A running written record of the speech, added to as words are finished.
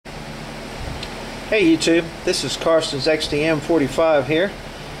Hey YouTube, this is Carson's XDM45 here,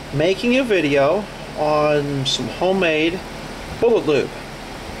 making a video on some homemade bullet lube.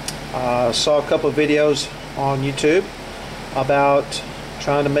 Saw a couple of videos on YouTube about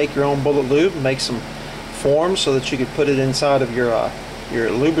trying to make your own bullet lube, make some forms so that you could put it inside of your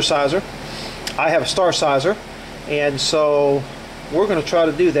lubricizer. I have a star sizer, and so we're going to try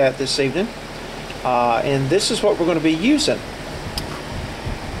to do that this evening. And this is what we're going to be using.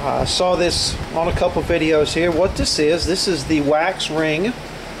 I saw this on a couple videos here. What this is the wax ring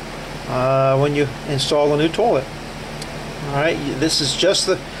when you install a new toilet. All right, this is just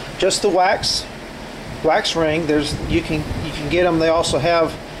the wax ring. You can get them. They'll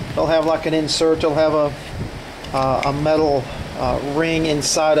have like an insert. They'll have a metal ring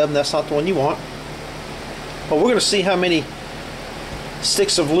inside of them. That's not the one you want. But we're going to see how many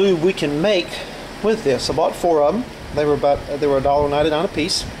sticks of lube we can make with this. I bought 4 of them. They were $1.99 a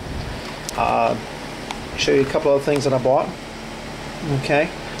piece. Show you a couple other things that I bought. Okay,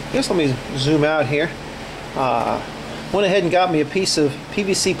 I guess let me zoom out here. Went ahead and got me a piece of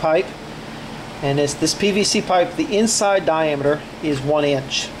PVC pipe, and this PVC pipe, the inside diameter is 1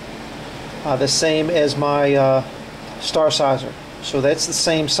 inch, the same as my star sizer. So that's the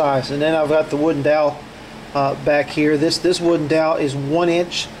same size. And then I've got the wooden dowel back here. This wooden dowel is 1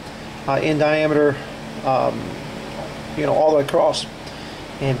 inch in diameter. All the way across,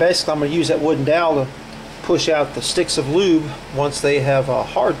 and basically I'm going to use that wooden dowel to push out the sticks of lube once they have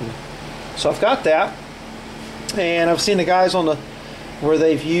hardened. So I've got that, and I've seen the guys where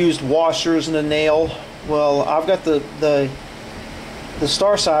they've used washers and a nail. Well, I've got the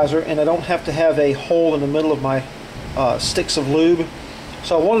star sizer, and I don't have to have a hole in the middle of my sticks of lube.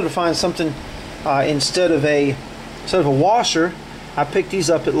 So I wanted to find something instead of a washer. I picked these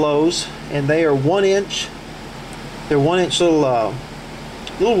up at Lowe's, and they are 1 inch. They're 1 inch little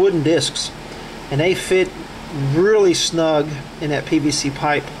wooden discs, and they fit really snug in that PVC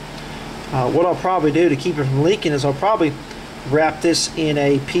pipe. What I'll probably do to keep it from leaking is I'll probably wrap this in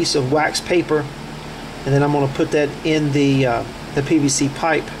a piece of wax paper, and then I'm going to put that in the PVC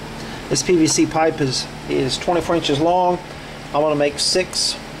pipe. This PVC pipe is 24 inches long. I want to make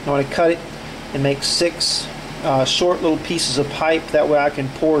 6. I want to cut it and make 6 short little pieces of pipe. That way I can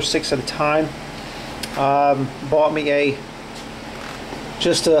pour 6 at a time. Bought me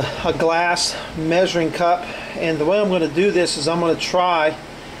just a glass measuring cup, and the way I'm going to do this is I'm going to try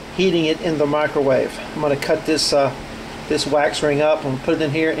heating it in the microwave. I'm going to cut this wax ring up and put it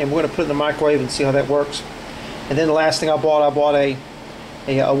in here, and we're going to put it in the microwave and see how that works. And then the last thing I bought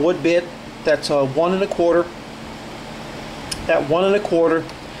a wood bit that's 1 1/4. That 1 1/4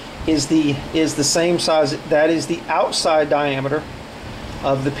 is the same size. That is the outside diameter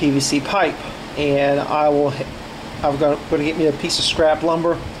of the PVC pipe. And I'm going to get me a piece of scrap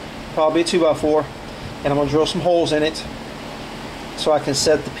lumber, probably a 2x4, and I'm going to drill some holes in it so I can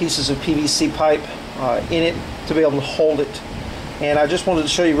set the pieces of PVC pipe in it to be able to hold it. And I just wanted to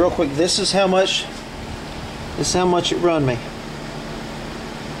show you real quick. This is how much it run me.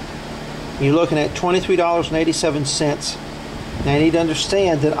 You're looking at $23.87. Now you need to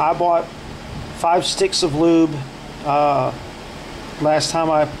understand that I bought 5 sticks of lube last time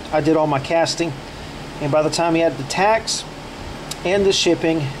I did all my casting, and by the time you add the tax and the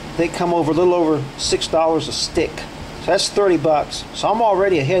shipping, they come over a little over $6 a stick. So that's 30 bucks. So I'm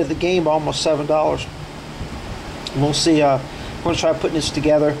already ahead of the game by almost $7. And we'll see. We're going to try putting this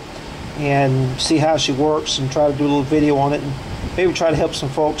together and see how she works, and try to do a little video on it, and maybe try to help some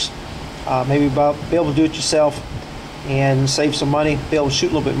folks. Maybe be able to do it yourself and save some money, be able to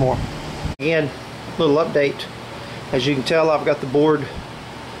shoot a little bit more. Again, a little update. As you can tell, I've got the board.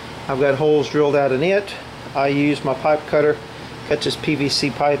 I've got holes drilled out in it. I used my pipe cutter, cut this PVC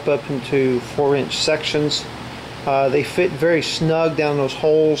pipe up into 4-inch sections. They fit very snug down those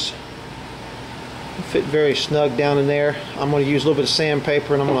holes. They fit very snug down in there. I'm going to use a little bit of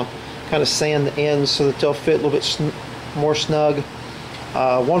sandpaper, and I'm going to kind of sand the ends so that they'll fit a little bit more snug.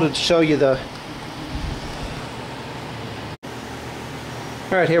 Wanted to show you the...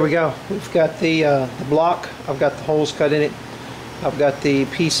 Alright, here we go. We've got the block. I've got the holes cut in it. I've got the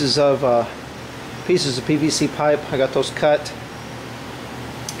pieces of PVC pipe. I got those cut.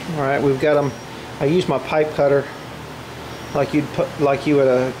 Alright, we've got them. I used my pipe cutter like you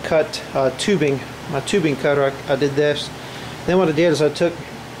would cut tubing. My tubing cutter. I did this. Then what I did is I took,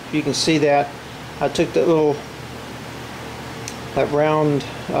 you can see that, I took that round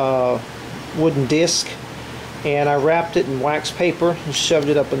wooden disc, and I wrapped it in wax paper and shoved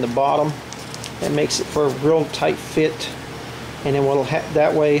it up in the bottom. That makes it for a real tight fit. And then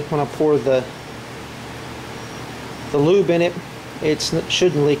that way, when I pour the lube in it, it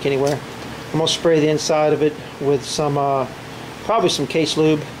shouldn't leak anywhere. I'm going to spray the inside of it with some probably some case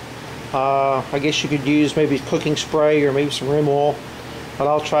lube. I guess you could use maybe cooking spray or maybe some rim oil, but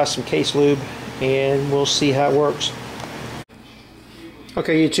I'll try some case lube and we'll see how it works.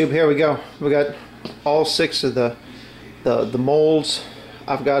 Okay, YouTube, here we go. We got all 6 of the molds.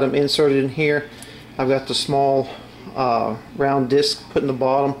 I've got them inserted in here. I've got the small round disc put in the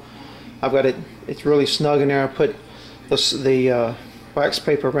bottom. I've got it's really snug in there. I put the wax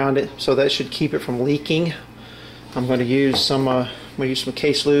paper around it, so that should keep it from leaking. I'm going to use some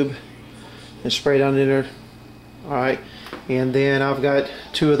case lube and spray down in there. Alright, and then I've got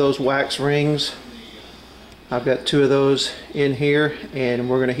 2 of those wax rings. I've got 2 of those in here, and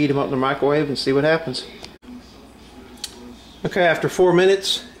we're going to heat them up in the microwave and see what happens. Okay, after 4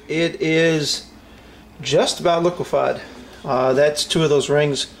 minutes, it is just about liquefied. That's 2 of those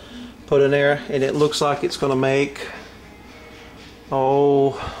rings put in there, and it looks like it's going to make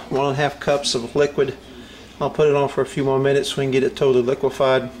 1.5 cups of liquid. I'll put it on for a few more minutes so we can get it totally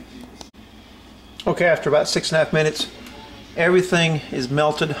liquefied. Okay, after about 6.5 minutes, everything is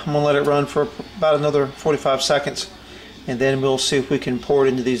melted. I'm going to let it run for about another 45 seconds, and then we'll see if we can pour it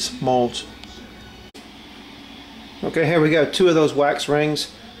into these molds. Okay, here we go. 2 of those wax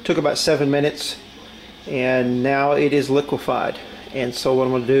rings. Took about 7 minutes, and now it is liquefied. And so what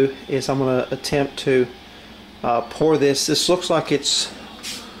I'm going to do is I'm going to attempt to pour this. This looks like it's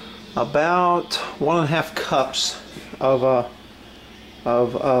about 1.5 cups of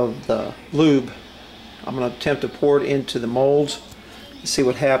the lube. I'm going to attempt to pour it into the molds and see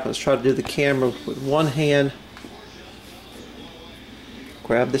what happens. Try to do the camera with one hand.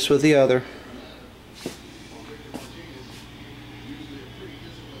 Grab this with the other.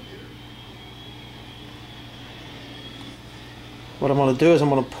 What I'm going to do is I'm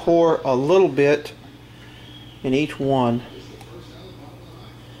going to pour a little bit in each one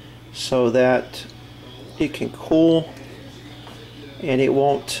so that it can cool and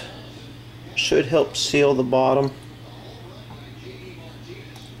it should help seal the bottom.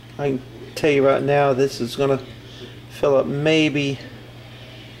 I can tell you right now this is going to fill up maybe.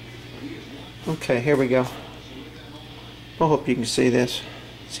 Okay, here we go. I hope you can see this.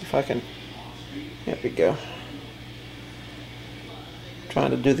 See if I can. There we go.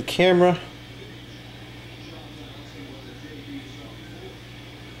 Trying to do the camera.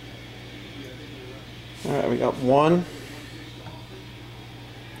 Alright, we got 1.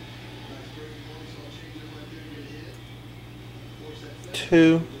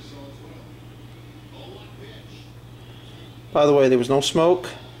 2. By the way, there was no smoke.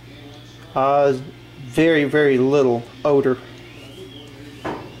 Very, very little odor.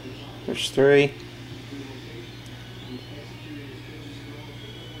 There's 3.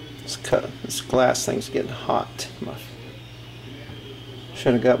 This glass thing's getting hot.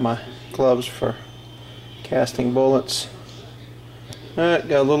 Should have got my gloves for casting bullets. Alright,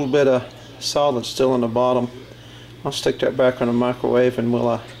 got a little bit of solid still in the bottom. I'll stick that back on the microwave and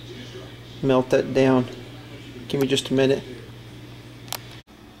we'll melt that down. Give me just a minute.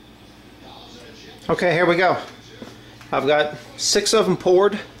 Okay, here we go. I've got 6 of them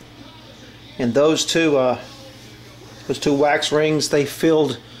poured, and those two wax rings, they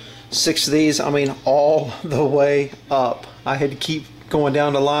filled 6 of these. I mean, all the way up. I had to keep going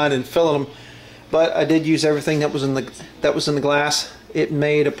down the line and filling them, but I did use everything that was in the glass. It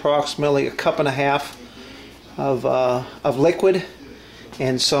made approximately 1.5 cups of liquid,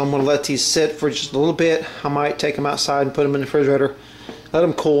 and so I'm going to let these sit for just a little bit. I might take them outside and put them in the refrigerator, let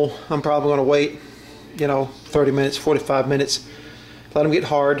them cool. I'm probably going to wait, 30 minutes, 45 minutes, let them get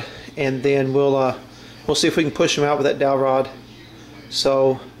hard, and then we'll see if we can push them out with that dowel rod.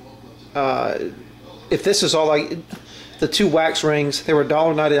 So if this is all like the 2 wax rings, they were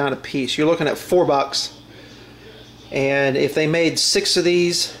 $1.99 a piece. You're looking at $4. And if they made 6 of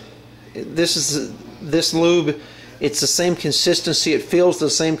these, this lube, it's the same consistency. It feels the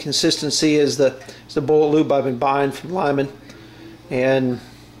same consistency as the bullet lube I've been buying from Lyman. And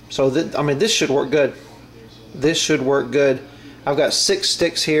so I mean, this should work good. This should work good. I've got 6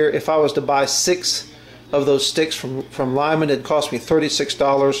 sticks here. If I was to buy 6 of those sticks from Lyman, it'd cost me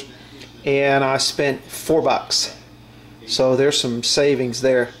 $36, and I spent $4. So there's some savings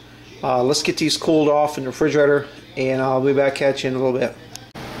there. Let's get these cooled off in the refrigerator, and I'll be back at you in a little bit.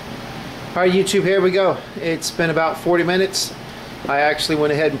 Alright, YouTube, here we go. It's been about 40 minutes. I actually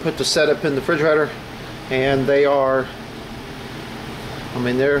went ahead and put the setup in the refrigerator, and they are, I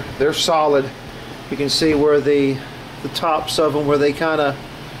mean, they're solid. You can see where the tops of them, where they kind of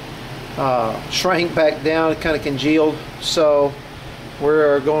shrank back down, kind of congealed. So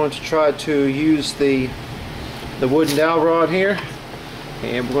we're going to try to use the wooden dowel rod here,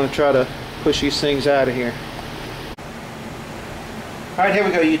 and we're going to try to push these things out of here. Alright, here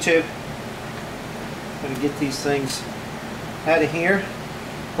we go, YouTube. I'm going to get these things out of here.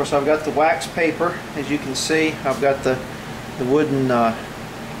 Of course, I've got the wax paper. As you can see, I've got the wooden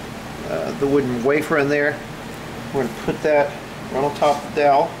wafer in there. We're going to put that right on top of the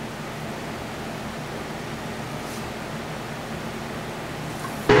dowel.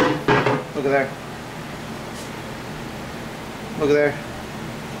 Look at there. Look at there.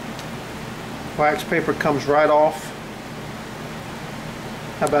 Wax paper comes right off.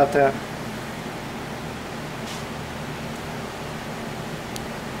 How about that?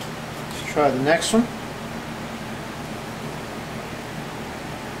 Let's try the next one.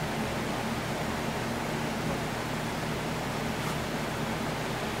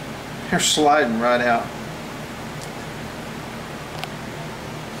 They're sliding right out.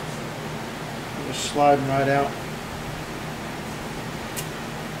 They're sliding right out.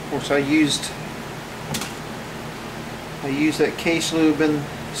 Of course, I used that case lube and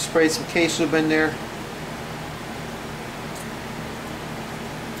sprayed some case lube in there.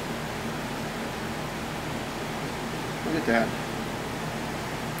 Look at that.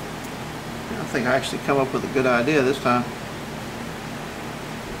 I think I actually come up with a good idea this time.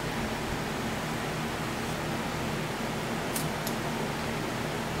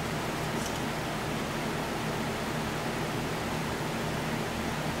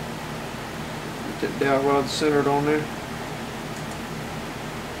 Get that dowel rod centered on there.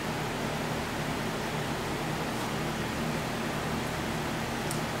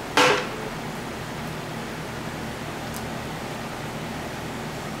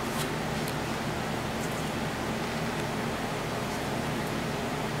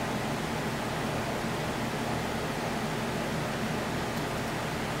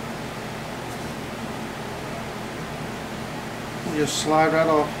 Just slide right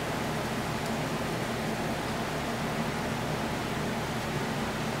off.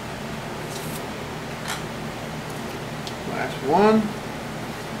 Last one.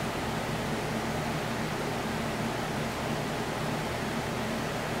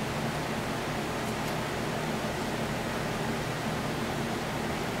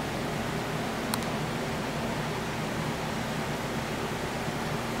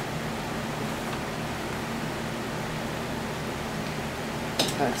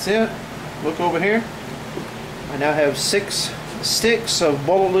 That's it. Look over here. I now have 6 sticks of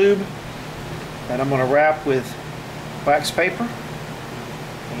bullet lube that I'm going to wrap with wax paper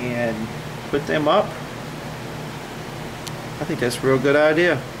and put them up. I think that's a real good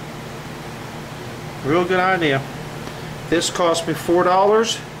idea. Real good idea. This cost me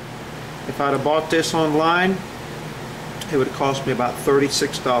 $4. If I'd have bought this online, it would have cost me about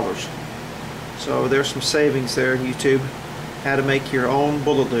 $36. So there's some savings there, YouTube. How to make your own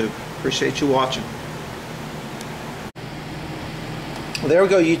bullet lube. Appreciate you watching. Well, there we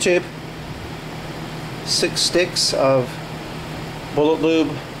go, YouTube. 6 sticks of bullet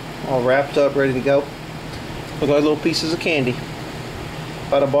lube all wrapped up, ready to go. Look like little pieces of candy.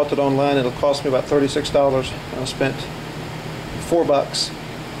 If I'd have bought it online, it'll cost me about $36. I spent $4.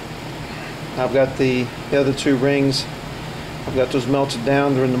 I've got the other 2 rings. I've got those melted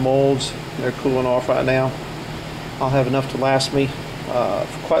down. They're in the molds. They're cooling off right now. I'll have enough to last me for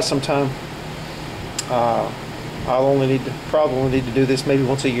quite some time. I'll probably need to do this maybe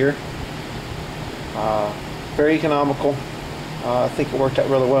once a year. Very economical. I think it worked out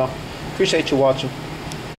really well. Appreciate you watching.